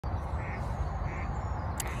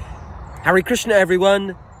Hare Krishna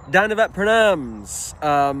everyone, Dhanavat Pranams.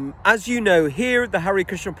 As you know, here at the Hare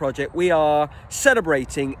Krishna Project we are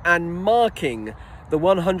celebrating and marking the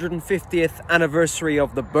 150th anniversary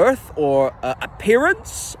of the birth or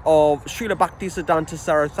appearance of Srila Bhaktisiddhanta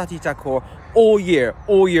Saraswati Thakur all year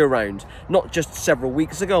round. Not just several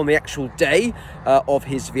weeks ago on the actual day of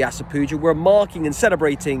his Vyasa Puja. We're marking and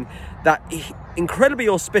celebrating that incredibly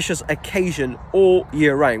auspicious occasion all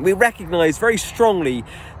year round. We recognise very strongly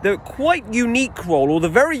the quite unique role, or the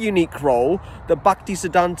very unique role, that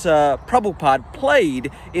Bhaktisiddhanta Prabhupada played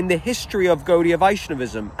in the history of Gaudiya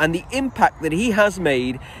Vaishnavism and the impact that he has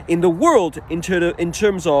made in the world in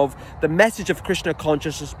terms of the message of Krishna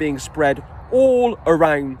consciousness being spread all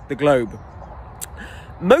around the globe.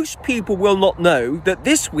 Most people will not know that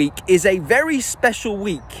this week is a very special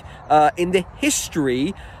week in the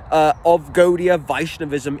history of Gaudiya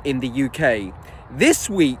Vaishnavism in the UK. This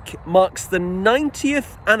week marks the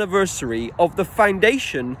 90th anniversary of the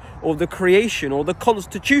foundation or the creation or the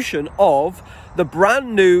constitution of the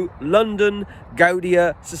brand new London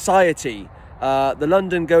Gaudiya Society. The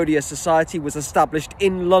London Gaudiya Society was established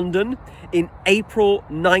in London in April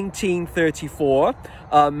 1934.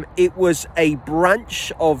 It was a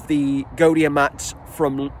branch of the Gaudiya Mat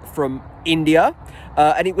from India,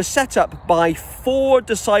 and it was set up by 4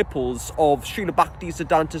 disciples of Srila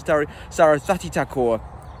Bhaktisiddhanta Saraswati Thakur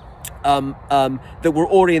that were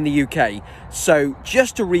already in the UK. So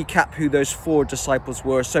just to recap who those 4 disciples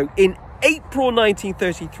were. So in April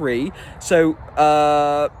 1933, so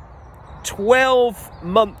 12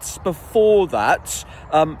 months before that,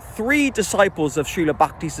 3 disciples of Srila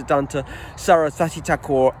Bhaktisiddhanta Saraswati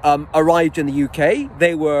Thakur arrived in the UK.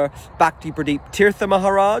 They were Bhakti Pradeep Tirtha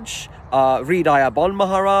Maharaj, Hridaya Bon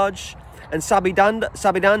Maharaj, and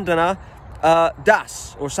Sabhidandana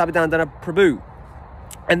Das, or Sabhidandana Prabhu.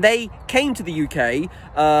 And they came to the UK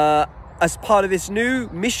as part of this new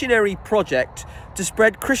missionary project to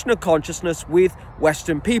spread Krishna consciousness with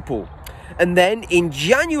Western people. And then in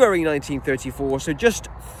January 1934, so just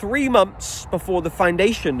 3 months before the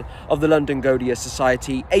foundation of the London Gaudiya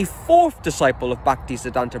Society, a 4th disciple of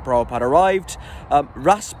Bhaktisiddhanta Prabhupada arrived,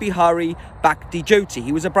 Ras Bihari Bhakti Jyoti.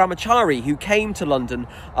 He was a brahmachari who came to London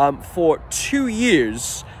for 2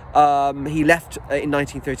 years. He left in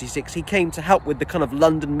 1936. He came to help with the kind of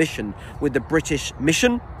London mission, with the British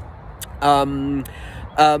mission.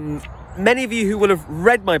 Many of you who will have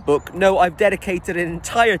read my book know I've dedicated an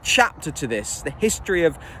entire chapter to this, the history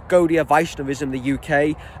of Gaudiya Vaishnavism in the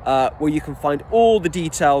UK, where you can find all the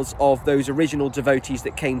details of those original devotees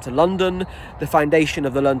that came to London, the foundation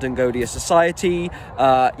of the London Gaudiya Society.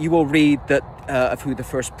 You will read that of who the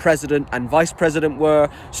first president and vice president were.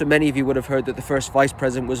 So many of you would have heard that the first vice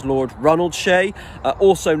president was Lord Ronald Shea,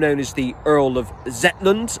 also known as the Earl of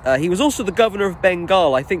Zetland. He was also the governor of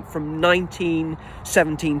Bengal, I think from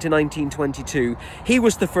 1917 to 1922. He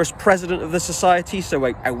was the first president of the society, so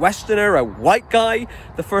a Westerner, a white guy,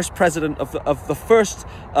 the first president of the first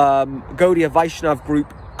Gaudiya Vaishnav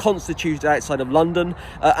group constituted outside of London,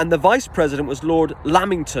 and the vice president was Lord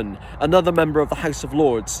Lamington, another member of the House of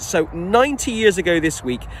Lords. So 90 years ago this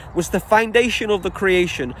week was the foundation of the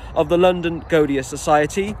creation of the London Gaudiya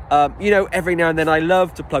Society. You know, every now and then I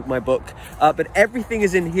love to plug my book, but everything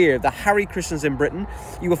is in here, the Hare Krishnas in Britain.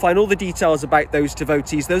 You will find all the details about those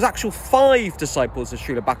devotees, those actual 5 disciples of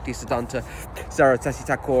Srila Bhaktisiddhanta Saraswati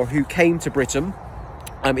Thakur who came to Britain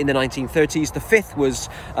in the 1930s. The 5th was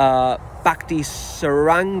Bhakti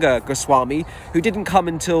Saranga Goswami, who didn't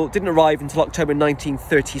arrive until October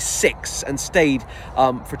 1936 and stayed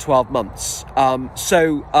for 12 months.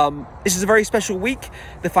 This is a very special week,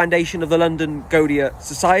 the foundation of the London Gaudiya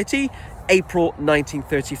Society, April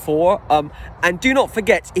 1934. And do not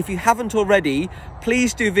forget, if you haven't already,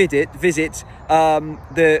 please do visit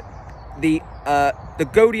the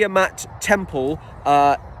Gaudiya Mat Temple,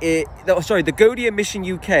 the Gaudiya Mission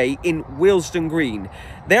UK in Willesden Green.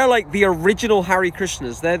 They're like the original Hare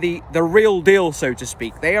Krishnas. They're the real deal, so to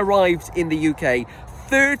speak. They arrived in the UK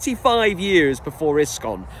 35 years before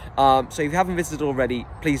ISKCON. So if you haven't visited already,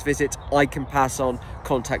 please visit. I can pass on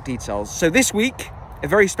contact details. So this week, a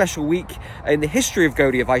very special week in the history of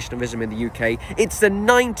Gaudiya Vaishnavism in the UK. It's the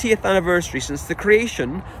 90th anniversary since the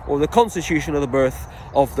creation or the constitution of the birth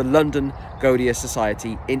of the London Gaudiya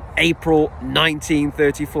Society in April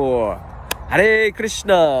 1934. Hare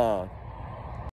Krishna!